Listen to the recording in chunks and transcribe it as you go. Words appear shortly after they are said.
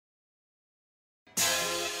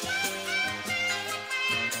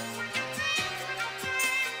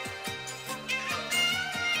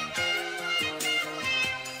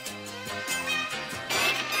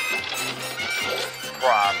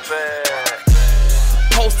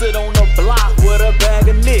Posted on the block with a bag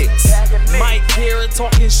of nicks. Mike Garrett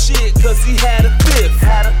talking shit cause he had a fifth.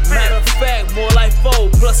 Matter of fact, more like 4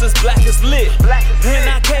 plus his black is lit. And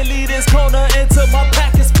I can't leave this corner until my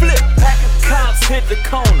pack is flipped. Cops hit the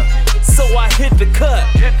corner, so I hit the cut.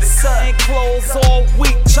 Same clothes all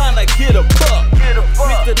week, tryna get a buck.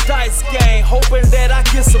 Hit the dice game, hoping that I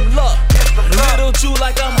get some luck. Little Jew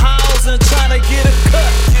like I'm housing, tryna get a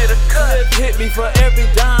cut. Clip hit me for every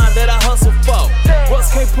dime that I hustle for.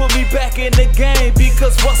 Russ can't put me back in the game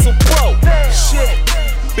because Russell broke. Shit,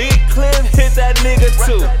 Big Clip hit that nigga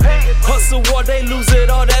too. Hustle war, they lose it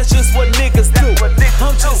all, that's just what niggas do.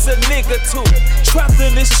 I'm just a nigga too, trapped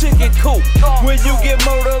in this chicken coop. When you get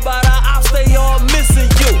murdered by the ops, they all missing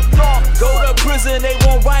you. Go to prison, they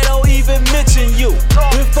won't write or even mention you.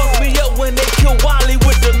 Then fuck me up when they kill Wally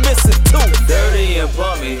with the missing tooth. Dirty and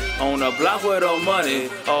bummy, on the block with no money.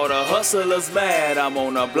 All the hustlers mad, I'm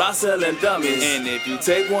on the block selling dummies. And if you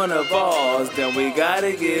take one of ours, then we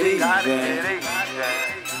gotta get even.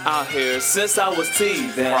 Out here since I was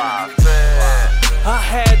teething. I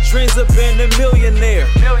had dreams of being a millionaire.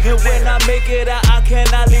 And when I make it out, I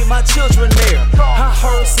cannot leave my children there. I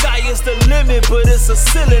heard sky is the limit, but it's a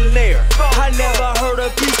ceiling there. I never heard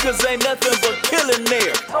of peace cause ain't nothing but killing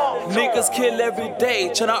there. Niggas kill every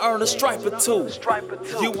day, tryna earn a stripe or two.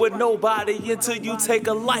 You with nobody until you take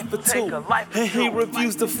a life or two. And he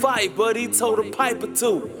refused to fight, but he told a pipe or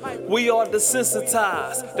two. We all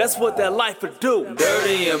desensitized, that's what that life would do.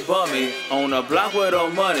 Dirty and bummy, on the block with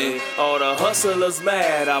no money. All the hustlers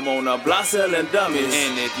mad, I'm on the block selling dummies.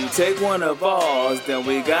 And if you take one of ours, then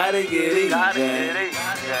we gotta get even.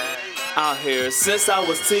 Out here since I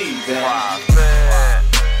was teething.